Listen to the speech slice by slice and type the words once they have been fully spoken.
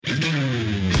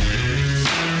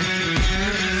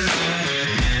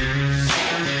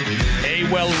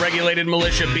regulated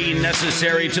militia be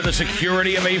necessary to the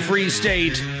security of a free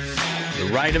state, the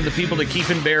right of the people to keep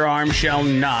and bear arms shall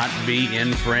not be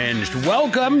infringed.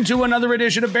 Welcome to another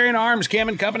edition of Bearing Arms, Cam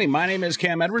and Company. My name is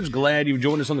Cam Edwards. Glad you've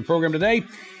joined us on the program today.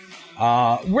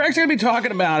 We're actually going to be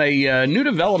talking about a new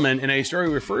development in a story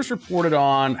we first reported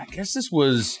on, I guess this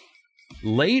was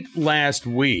late last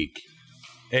week,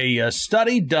 a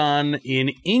study done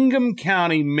in Ingham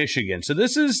County, Michigan. So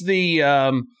this is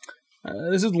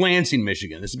this is Lansing,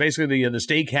 Michigan. This is basically the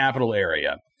state capital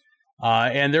area.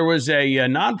 And there was a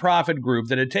nonprofit group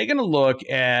that had taken a look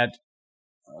at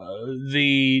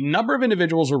the number of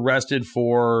individuals arrested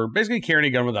for basically carrying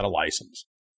a gun without a license.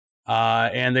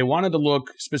 And they wanted to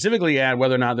look specifically at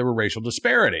whether or not there were racial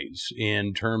disparities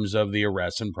in terms of the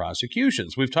arrests and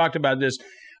prosecutions. We've talked about this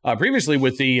previously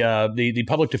with the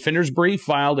public defender's brief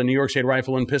filed in New York State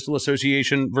Rifle and Pistol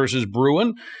Association versus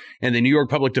Bruin, and the New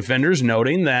York public defenders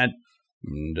noting that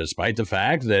despite the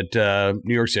fact that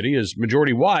New York City is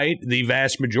majority white, the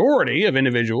vast majority of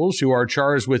individuals who are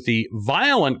charged with the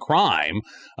violent crime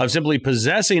of simply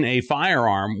possessing a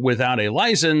firearm without a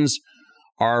license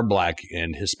are Black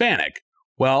and Hispanic.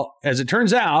 Well, as it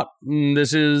turns out,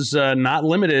 this is not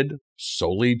limited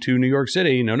solely to New York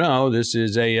City. No, this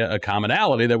is a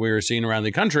commonality that we are seeing around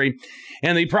the country.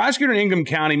 And the prosecutor in Ingham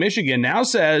County, Michigan, now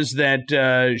says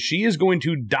that she is going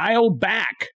to dial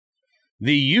back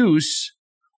the use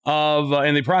of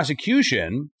and the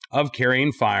prosecution of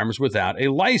carrying firearms without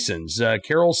a license.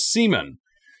 Carol Seaman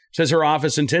says her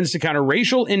office intends to counter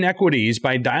racial inequities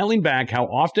by dialing back how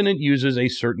often it uses a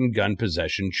certain gun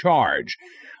possession charge.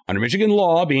 Under Michigan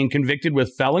law, being convicted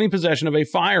with felony possession of a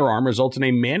firearm results in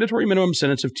a mandatory minimum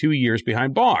sentence of 2 years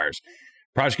behind bars.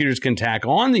 Prosecutors can tack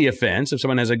on the offense if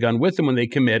someone has a gun with them when they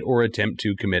commit or attempt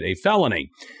to commit a felony.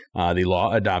 The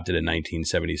law, adopted in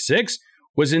 1976,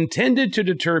 was intended to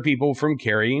deter people from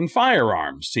carrying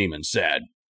firearms, Seaman said.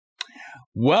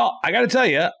 Well, I got to tell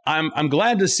you, I'm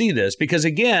glad to see this because,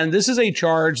 again, this is a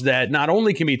charge that not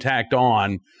only can be tacked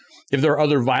on if there are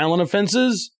other violent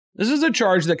offenses, this is a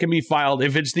charge that can be filed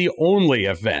if it's the only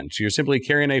offense. You're simply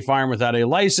carrying a firearm without a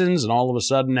license, and all of a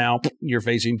sudden now you're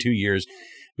facing 2 years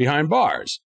behind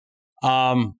bars.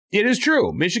 It is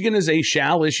true. Michigan is a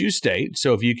shall-issue state,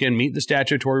 so if you can meet the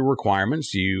statutory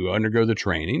requirements, you undergo the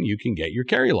training, you can get your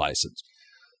carry license.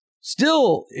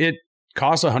 Still, it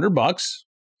costs $100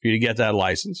 for you to get that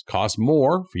license, costs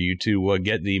more for you to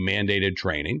get the mandated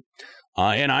training,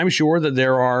 and I'm sure that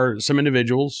there are some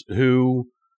individuals who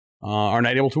are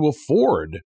not able to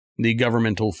afford the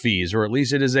governmental fees, or at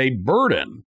least it is a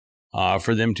burden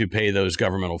for them to pay those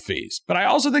governmental fees. But I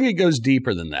also think it goes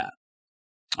deeper than that.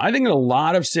 I think in a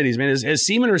lot of cities, as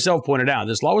Seaman herself pointed out,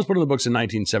 this law was put in the books in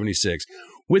 1976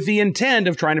 with the intent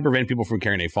of trying to prevent people from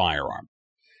carrying a firearm.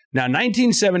 Now,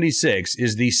 1976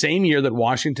 is the same year that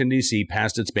Washington, D.C.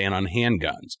 passed its ban on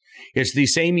handguns. It's the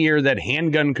same year that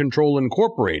Handgun Control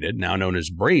Incorporated, now known as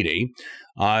Brady,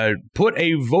 put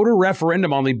a voter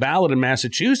referendum on the ballot in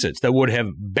Massachusetts that would have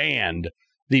banned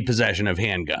the possession of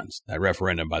handguns. That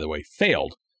referendum, by the way,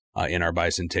 failed in our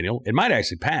bicentennial. It might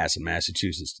actually pass in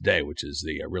Massachusetts today, which is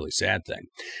the really sad thing.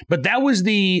 But that was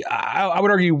I would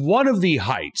argue, one of the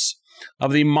heights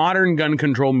of the modern gun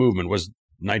control movement was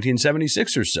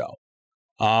 1976 or so.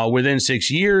 Within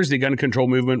 6 years, the gun control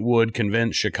movement would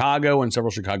convince Chicago and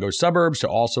several Chicago suburbs to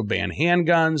also ban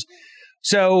handguns.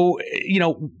 So,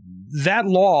 that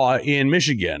law in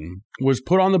Michigan was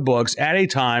put on the books at a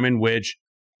time in which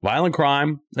violent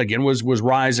crime, again, was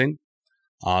rising.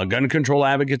 Gun control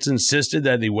advocates insisted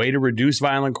that the way to reduce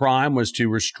violent crime was to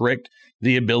restrict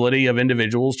the ability of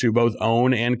individuals to both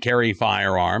own and carry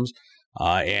firearms,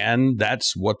 and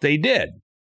that's what they did.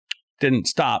 Didn't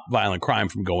stop violent crime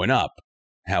from going up,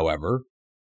 however,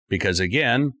 because,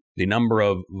 again, the number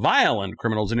of violent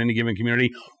criminals in any given community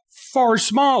far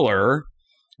smaller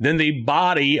than the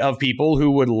body of people who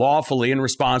would lawfully and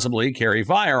responsibly carry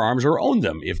firearms or own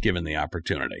them if given the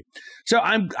opportunity. So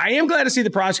I am glad to see the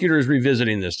prosecutor is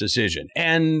revisiting this decision.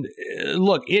 And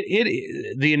look,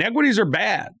 the inequities are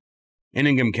bad in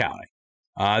Ingham County.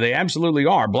 They absolutely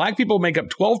are. Black people make up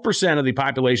 12% of the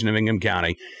population of Ingham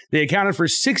County. They accounted for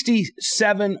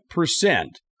 67%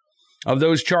 of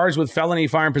those charged with felony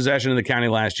firearm possession in the county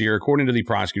last year, according to the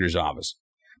prosecutor's office.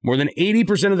 More than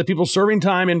 80% of the people serving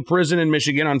time in prison in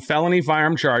Michigan on felony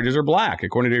firearm charges are Black,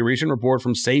 according to a recent report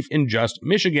from Safe and Just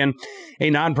Michigan, a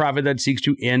nonprofit that seeks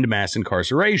to end mass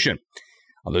incarceration.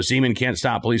 Although Seaman can't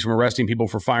stop police from arresting people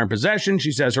for firearm possession,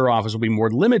 she says her office will be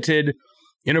more limited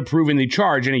in approving the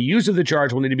charge. Any use of the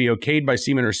charge will need to be okayed by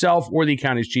Seaman herself or the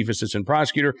county's chief assistant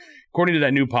prosecutor, according to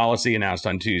that new policy announced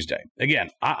on Tuesday. Again,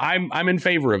 I'm in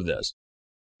favor of this.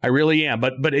 I really am.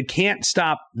 But it can't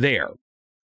stop there.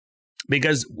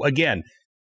 Because, again,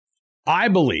 I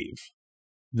believe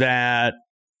that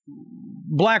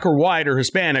black or white or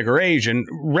Hispanic or Asian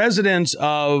residents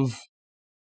of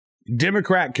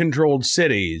Democrat-controlled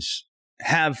cities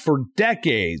have for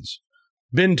decades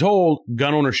been told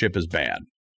gun ownership is bad.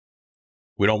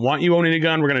 We don't want you owning a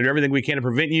gun. We're going to do everything we can to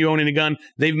prevent you owning a gun.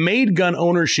 They've made gun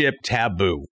ownership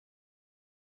taboo.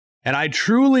 And I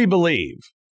truly believe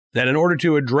that in order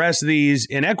to address these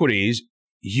inequities,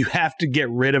 you have to get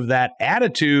rid of that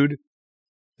attitude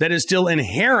that is still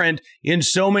inherent in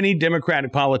so many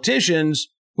Democratic politicians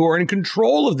who are in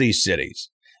control of these cities.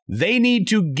 They need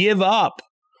to give up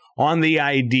on the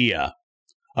idea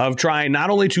of trying not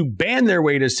only to ban their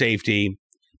way to safety,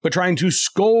 but trying to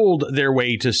scold their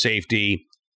way to safety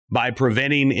by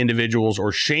preventing individuals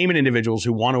or shaming individuals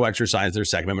who want to exercise their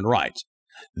Second Amendment rights.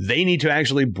 They need to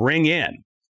actually bring in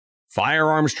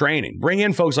firearms training, bring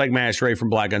in folks like Matt Stray from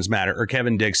Black Guns Matter or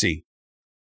Kevin Dixie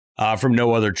from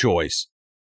No Other Choice,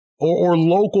 or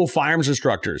local firearms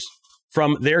instructors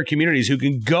from their communities who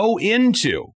can go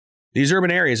into these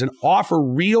urban areas and offer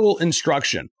real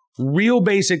instruction, real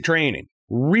basic training,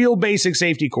 real basic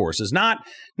safety courses, not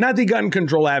the gun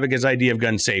control advocates' idea of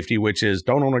gun safety, which is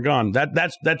don't own a gun.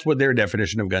 That's what their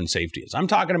definition of gun safety is. I'm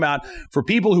talking about for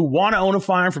people who want to own a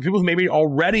firearm, for people who maybe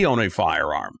already own a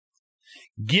firearm.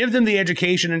 Give them the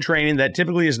education and training that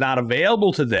typically is not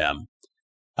available to them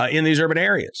in these urban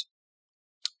areas.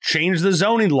 Change the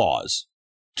zoning laws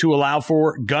to allow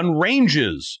for gun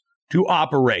ranges to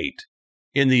operate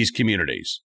in these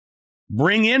communities.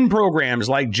 Bring in programs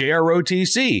like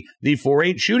JROTC, the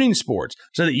 4-H shooting sports,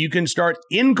 so that you can start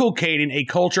inculcating a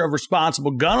culture of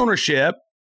responsible gun ownership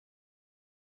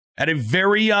at a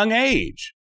very young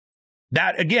age.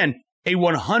 That, again, a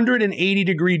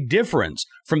 180-degree difference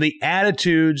from the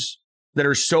attitudes that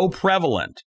are so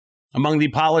prevalent among the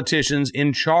politicians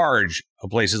in charge of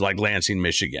places like Lansing,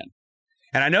 Michigan.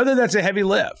 And I know that that's a heavy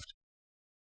lift.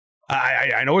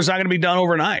 I know it's not going to be done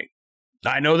overnight.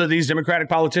 I know that these Democratic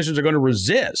politicians are going to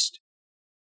resist.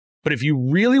 But if you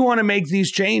really want to make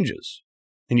these changes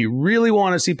and you really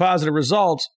want to see positive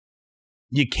results,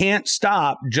 you can't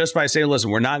stop just by saying,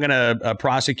 listen, we're not going to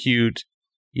prosecute,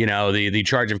 the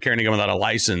charge of carrying a gun without a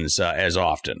license as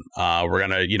often. We're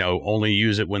going to, only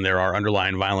use it when there are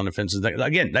underlying violent offenses.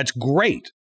 Again, that's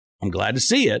great. I'm glad to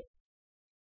see it.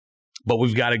 But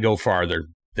we've got to go farther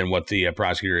than what the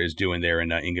prosecutor is doing there in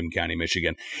Ingham County,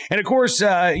 Michigan. And of course,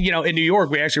 in New York,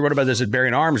 we actually wrote about this at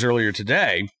Bearing Arms earlier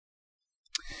today.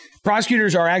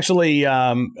 Prosecutors are actually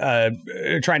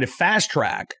trying to fast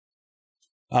track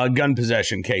gun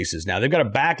possession cases. Now, they've got a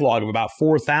backlog of about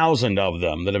 4,000 of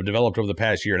them that have developed over the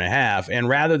past year and a half. And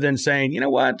rather than saying, you know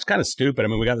what, it's kind of stupid. I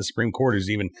mean, we got the Supreme Court who's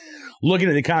even looking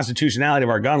at the constitutionality of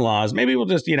our gun laws. Maybe we'll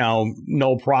just,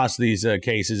 null pros these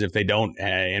cases if they don't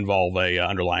involve a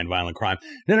underlying violent crime.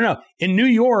 No. In New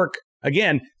York,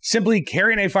 again, simply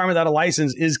carrying a firearm without a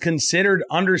license is considered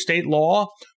under state law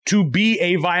to be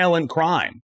a violent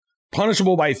crime,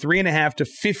 punishable by 3.5 to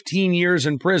 15 years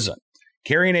in prison.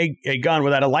 Carrying a gun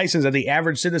without a license that the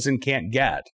average citizen can't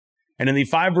get. And in the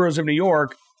 5 boroughs of New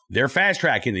York, they're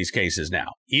fast-tracking these cases now.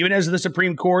 Even as the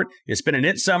Supreme Court is spending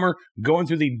its summer going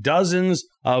through the dozens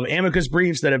of amicus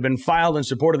briefs that have been filed in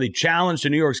support of the challenge to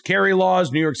New York's carry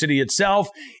laws, New York City itself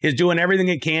is doing everything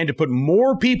it can to put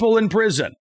more people in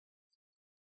prison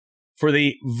for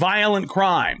the violent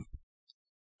crime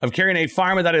of carrying a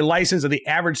firearm without a license that the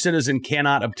average citizen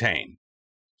cannot obtain.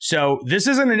 So this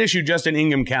isn't an issue just in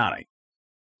Ingham County.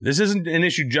 This isn't an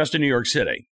issue just in New York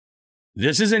City.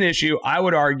 This is an issue, I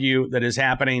would argue, that is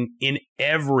happening in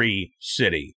every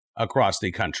city across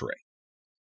the country.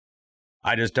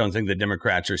 I just don't think the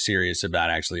Democrats are serious about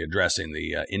actually addressing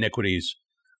the iniquities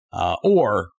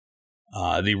or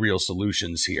the real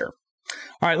solutions here.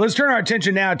 All right, let's turn our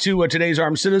attention now to today's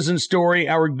Armed Citizen story,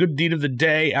 our good deed of the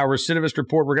day, our recidivist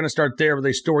report. We're going to start there with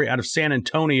a story out of San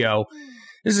Antonio.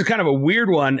 This is kind of a weird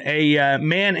one. A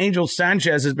man, Angel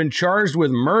Sanchez, has been charged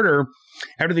with murder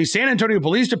after the San Antonio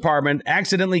Police Department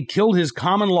accidentally killed his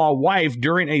common-law wife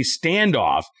during a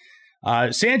standoff.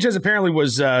 Sanchez apparently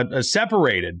was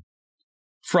separated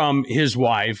from his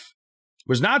wife,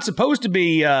 was not supposed to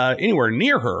be anywhere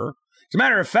near her. As a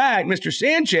matter of fact, Mr.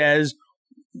 Sanchez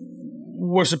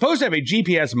was supposed to have a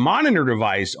GPS monitor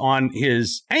device on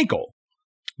his ankle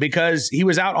because he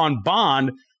was out on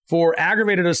bond for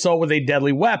aggravated assault with a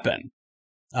deadly weapon.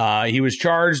 He was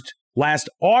charged last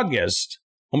August,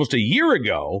 almost a year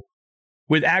ago,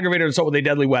 with aggravated assault with a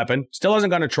deadly weapon. Still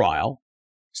hasn't gone to trial.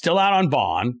 Still out on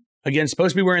bond. Again,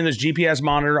 supposed to be wearing this GPS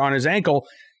monitor on his ankle.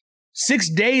 6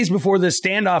 days before this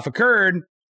standoff occurred,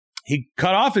 He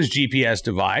cut off his GPS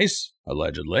device,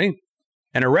 allegedly.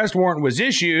 An arrest warrant was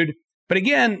issued. But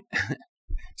again,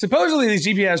 supposedly these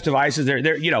GPS devices,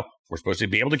 we're supposed to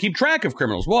be able to keep track of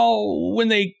criminals. Well, when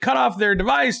they cut off their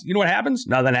device, you know what happens?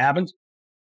 Nothing happens.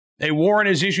 A warrant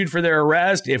is issued for their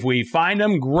arrest. If we find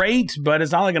them, great. But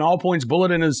it's not like an all-points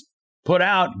bulletin is put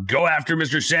out. Go after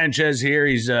Mr. Sanchez here.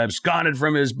 He's absconded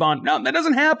from his bond. No, that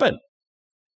doesn't happen.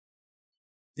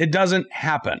 It doesn't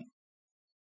happen.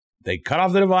 They cut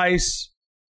off the device.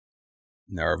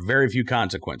 And there are very few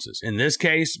consequences. In this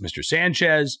case, Mr.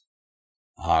 Sanchez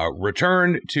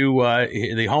returned to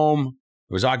the home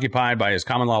that was occupied by his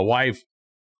common-law wife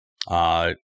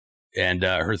and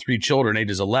her 3 children,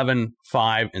 ages 11,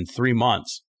 5, and 3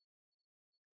 months.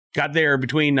 Got there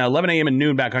between 11 a.m. and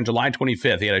noon back on July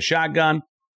 25th. He had a shotgun.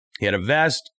 He had a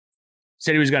vest.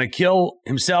 Said he was going to kill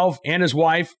himself and his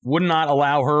wife. Would not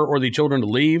allow her or the children to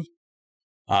leave.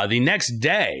 The next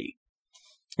day,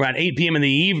 around 8 p.m. in the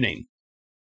evening,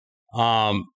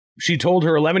 she told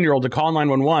her 11-year-old to call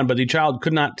 911, but the child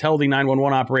could not tell the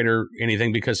 911 operator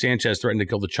anything because Sanchez threatened to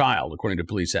kill the child, according to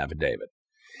police affidavit.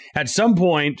 At some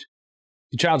point,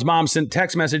 the child's mom sent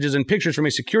text messages and pictures from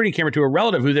a security camera to a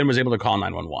relative who then was able to call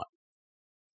 911.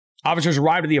 Officers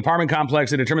arrived at the apartment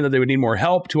complex and determined that they would need more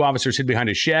help. 2 officers hid behind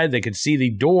a shed. They could see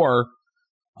the door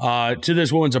to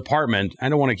this woman's apartment. I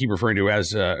don't want to keep referring to her as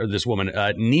this woman.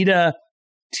 Nita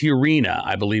Tirina,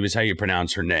 I believe is how you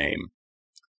pronounce her name.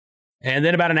 And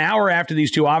then about an hour after these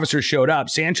 2 officers showed up,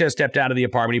 Sanchez stepped out of the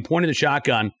apartment. He pointed the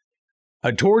shotgun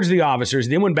towards the officers,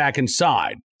 then went back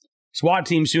inside. SWAT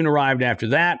team soon arrived after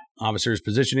that. Officers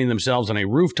positioning themselves on a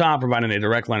rooftop, providing a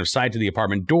direct line of sight to the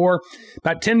apartment door.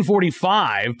 About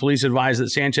 10:45, police advised that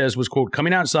Sanchez was, quote,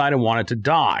 coming outside and wanted to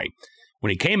die. When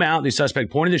he came out, the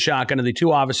suspect pointed the shotgun at the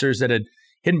 2 officers that had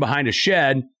hidden behind a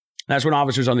shed. That's when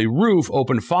officers on the roof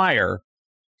opened fire.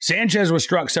 Sanchez was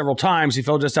struck several times. He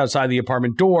fell just outside the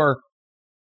apartment door.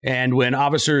 And when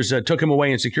officers took him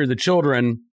away and secured the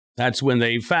children, that's when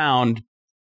they found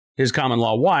his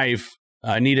common-law wife,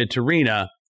 Nita Tirina,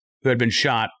 who had been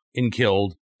shot and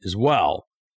killed as well.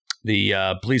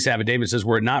 The police affidavit says,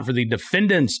 were it not for the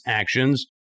defendant's actions,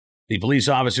 the police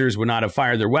officers would not have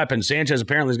fired their weapons. Sanchez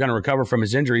apparently is going to recover from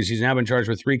his injuries. He's now been charged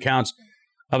with 3 counts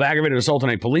of aggravated assault on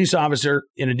a police officer,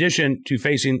 in addition to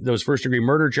facing those first-degree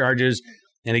murder charges.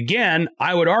 And again,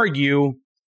 I would argue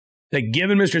that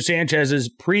given Mr. Sanchez's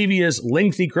previous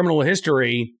lengthy criminal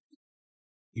history,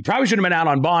 he probably shouldn't have been out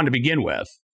on bond to begin with.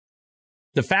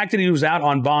 The fact that he was out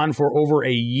on bond for over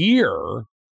a year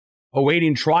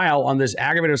awaiting trial on this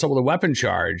aggravated assault with a weapon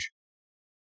charge,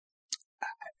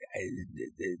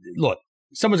 look,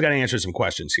 someone's got to answer some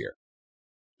questions here.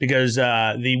 Because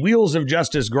the wheels of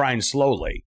justice grind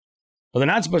slowly. But they're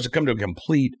not supposed to come to a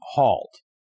complete halt.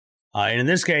 And in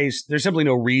this case, there's simply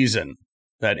no reason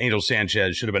that Angel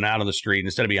Sanchez should have been out on the street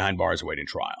instead of behind bars awaiting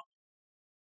trial.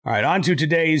 All right, on to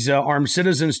today's armed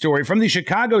citizen story from the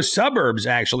Chicago suburbs,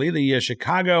 actually. The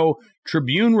Chicago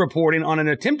Tribune reporting on an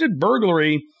attempted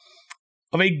burglary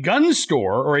of a gun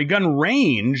store or a gun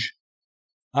range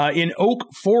in Oak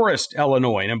Forest,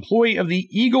 Illinois. An employee of the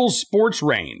Eagles Sports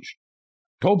Range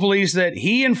told police that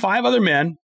he and 5 other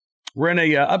men were in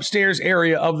a upstairs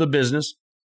area of the business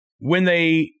when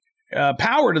the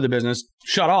power to the business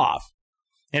shut off,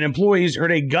 and employees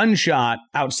heard a gunshot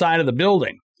outside of the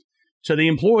building. So the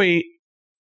employee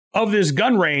of this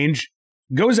gun range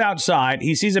goes outside.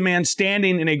 He sees a man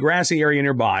standing in a grassy area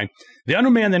nearby. The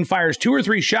unknown man then fires 2 or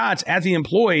 3 shots at the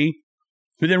employee,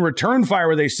 who then returned fire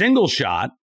with a single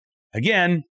shot.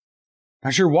 Again,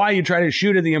 not sure why you try to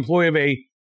shoot at the employee of a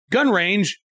gun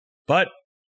range, but,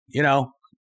 you know,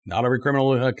 not every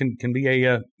criminal can be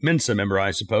a Mensa member,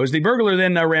 I suppose. The burglar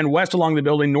then ran west along the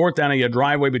building, north down a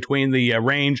driveway between the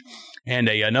range and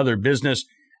another business.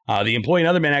 The employee and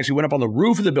other men actually went up on the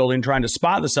roof of the building trying to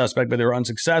spot the suspect, but they were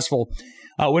unsuccessful.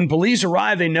 When police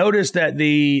arrived, they noticed that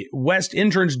the west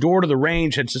entrance door to the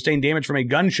range had sustained damage from a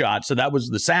gunshot. So that was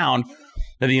the sound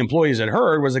that the employees had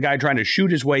heard, was a guy trying to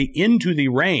shoot his way into the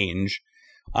range.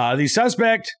 The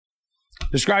suspect,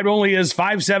 described only as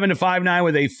 5'7" to 5'9"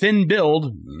 with a thin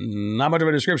build, not much of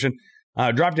a description,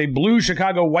 dropped a blue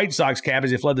Chicago White Sox cap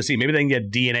as he fled the scene. Maybe they can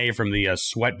get DNA from the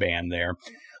sweatband there.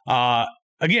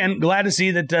 Again, glad to see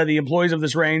that the employees of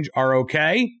this range are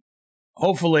okay.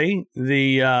 Hopefully,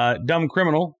 the dumb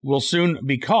criminal will soon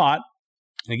be caught.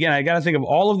 Again, I got to think of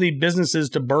all of the businesses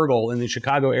to burgle in the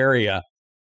Chicago area.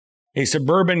 A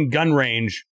suburban gun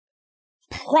range,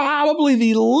 probably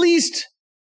the least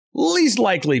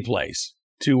likely place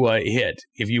to hit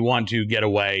if you want to get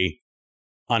away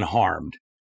unharmed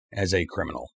as a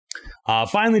criminal.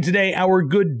 Finally today, our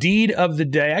good deed of the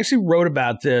day. I actually wrote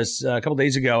about this a couple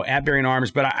days ago at Bearing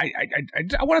Arms, but I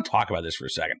want to talk about this for a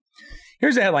second.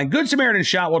 Here's the headline. Good Samaritan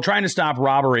shot while trying to stop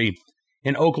robbery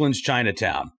in Oakland's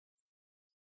Chinatown.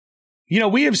 You know,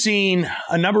 we have seen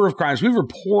a number of crimes. We've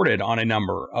reported on a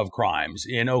number of crimes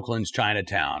in Oakland's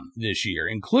Chinatown this year,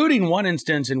 including one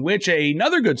instance in which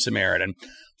another Good Samaritan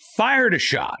fired a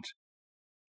shot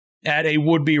at a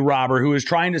would-be robber who was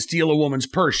trying to steal a woman's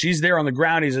purse. She's there on the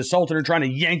ground. He's assaulted her, trying to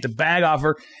yank the bag off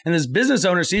her. And this business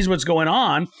owner sees what's going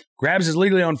on, grabs his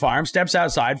legally owned firearm, steps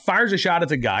outside, fires a shot at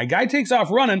the guy. Guy takes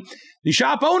off running. The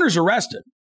shop owner's arrested.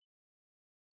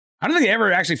 I don't think they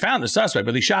ever actually found the suspect,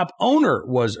 but the shop owner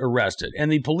was arrested.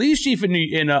 And the police chief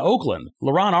in Oakland,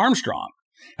 LaRon Armstrong,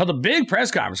 held a big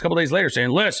press conference a couple days later saying,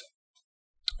 listen,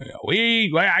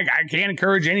 I can't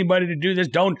encourage anybody to do this.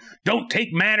 Don't take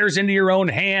matters into your own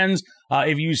hands.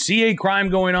 If you see a crime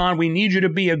going on, we need you to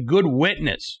be a good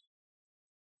witness,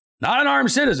 not an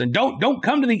armed citizen. Don't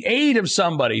come to the aid of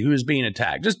somebody who is being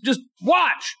attacked. Just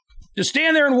watch. Just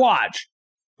stand there and watch.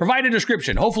 Provide a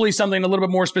description, hopefully something a little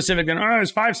bit more specific than,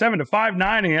 he's 5'7" to 5'9",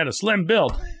 and he had a slim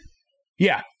build.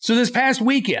 Yeah, so this past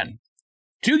weekend,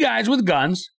 two guys with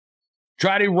guns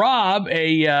try to rob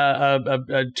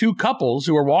two couples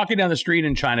who are walking down the street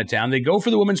in Chinatown. They go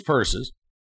for the women's purses.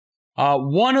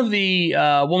 One of the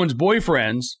woman's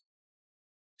boyfriends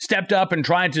stepped up and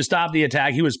tried to stop the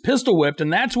attack. He was pistol whipped,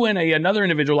 and that's when another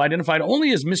individual identified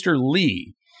only as Mr.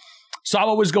 Lee saw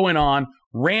what was going on,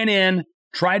 ran in,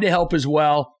 tried to help as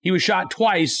well. He was shot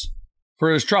twice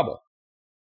for his trouble.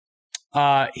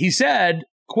 He said,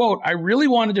 quote, I really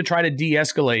wanted to try to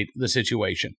de-escalate the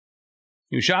situation.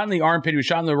 He was shot in the armpit. He was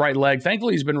shot in the right leg.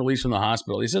 Thankfully, he's been released from the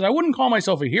hospital. He says, I wouldn't call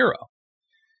myself a hero.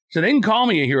 So they can call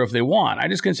me a hero if they want. I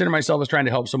just consider myself as trying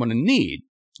to help someone in need.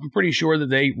 I'm pretty sure that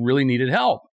they really needed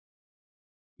help.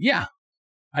 Yeah,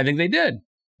 I think they did.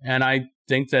 And I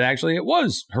think that actually it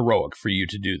was heroic for you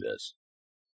to do this.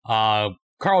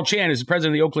 Carl Chan, who's the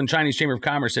president of the Oakland Chinese Chamber of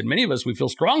Commerce, said, many of us, we feel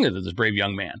strongly that this brave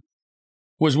young man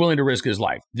was willing to risk his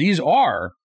life. These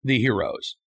are the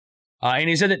heroes. And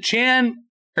he said that Chan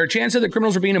said that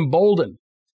criminals are being emboldened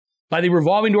by the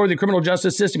revolving door of the criminal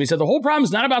justice system. He said the whole problem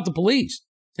is not about the police.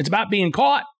 It's about being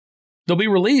caught. They'll be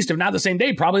released, if not the same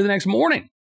day, probably the next morning.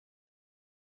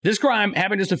 This crime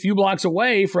happened just a few blocks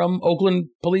away from Oakland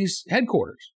Police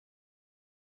Headquarters.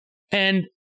 And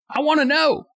I want to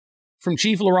know from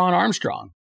Chief LaRon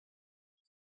Armstrong,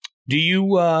 do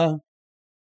you have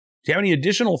any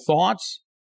additional thoughts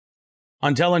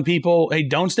on telling people, hey,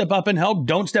 don't step up and help?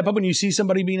 Don't step up when you see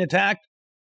somebody being attacked?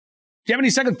 Do you have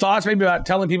any second thoughts maybe about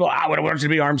telling people, we don't want you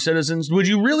to be armed citizens? Would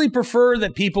you really prefer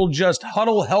that people just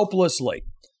huddle helplessly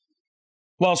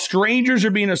while strangers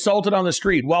are being assaulted on the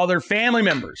street, while their family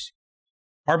members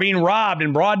are being robbed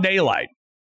in broad daylight?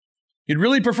 You'd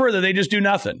really prefer that they just do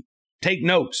nothing, take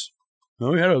notes.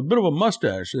 Oh, he had a bit of a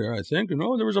mustache there, I think. And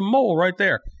there was a mole right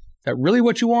there. Is that really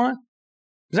what you want?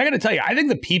 Because I got to tell you, I think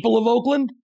the people of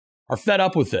Oakland are fed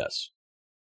up with this.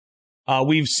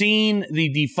 We've seen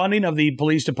the defunding of the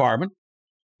police department,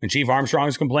 and Chief Armstrong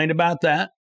has complained about that.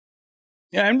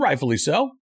 Yeah, and rightfully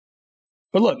so.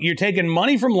 But look, you're taking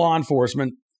money from law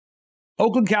enforcement,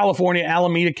 Oakland, California,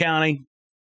 Alameda County,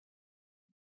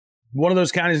 one of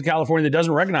those counties in California that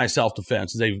doesn't recognize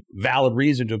self-defense as a valid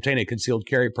reason to obtain a concealed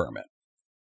carry permit.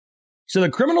 So the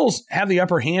criminals have the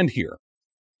upper hand here.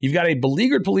 You've got a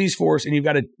beleaguered police force, and you've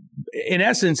got, in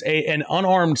essence, an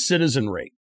unarmed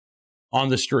citizenry on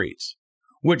the streets,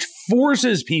 which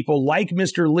forces people like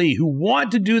Mr. Lee, who want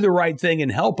to do the right thing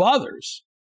and help others,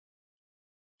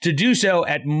 to do so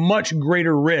at much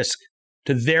greater risk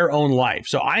to their own life.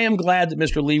 So I am glad that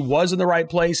Mr. Lee was in the right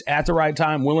place at the right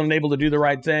time, willing and able to do the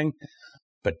right thing.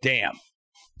 But damn,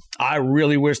 I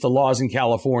really wish the laws in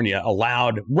California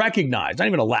recognized, not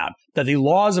even allowed, that the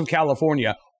laws of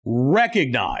California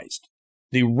recognized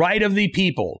the right of the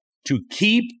people to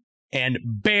keep and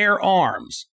bear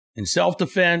arms in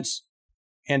self-defense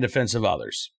and defense of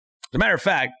others. As a matter of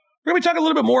fact, we're going to be talking a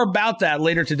little bit more about that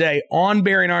later today on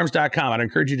bearingarms.com. I'd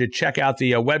encourage you to check out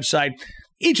the website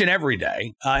each and every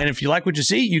day. And if you like what you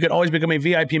see, you can always become a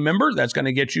VIP member. That's going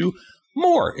to get you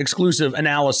more exclusive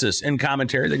analysis and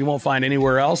commentary that you won't find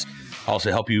anywhere else. Also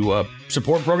help you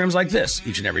support programs like this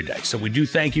each and every day. So we do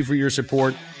thank you for your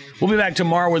support. We'll be back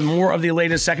tomorrow with more of the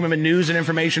latest Second Amendment news and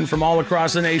information from all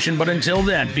across the nation. But until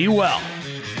then, be well,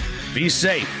 be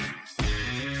safe,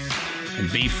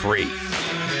 and be free.